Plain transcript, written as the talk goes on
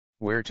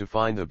Where to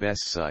find the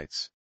best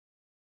sites.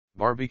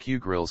 Barbecue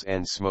grills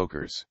and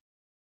smokers.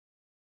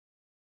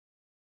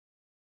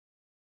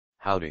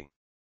 Howdy.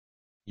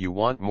 You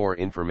want more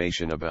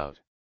information about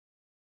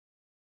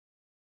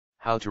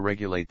how to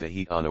regulate the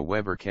heat on a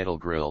Weber Kettle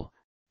grill?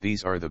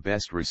 These are the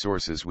best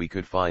resources we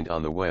could find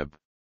on the web.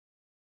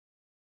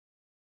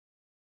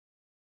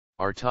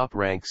 Our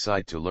top-ranked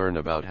site to learn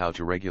about how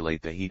to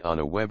regulate the heat on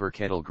a Weber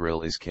Kettle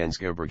grill is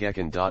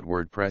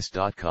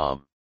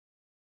kensgarbageken.wordpress.com.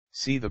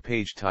 See the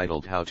page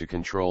titled How to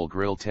Control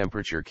Grill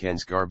Temperature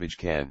Ken's Garbage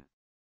Can.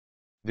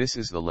 This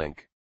is the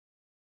link.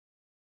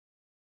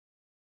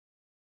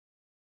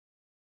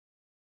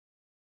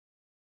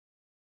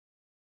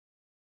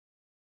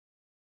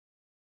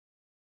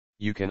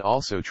 You can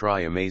also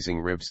try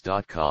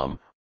AmazingRibs.com,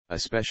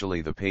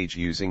 especially the page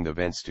using the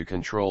vents to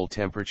control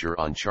temperature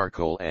on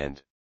charcoal,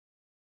 and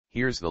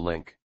here's the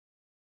link.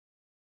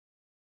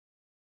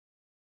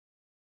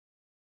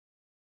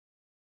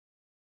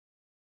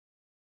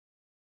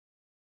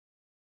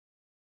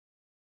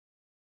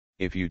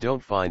 If you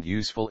don't find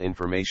useful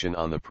information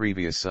on the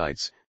previous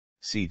sites,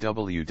 see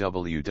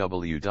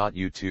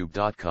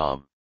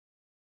www.youtube.com.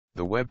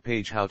 The web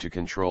page How to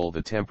Control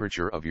the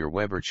Temperature of Your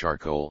Weber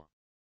Charcoal.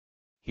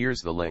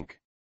 Here's the link.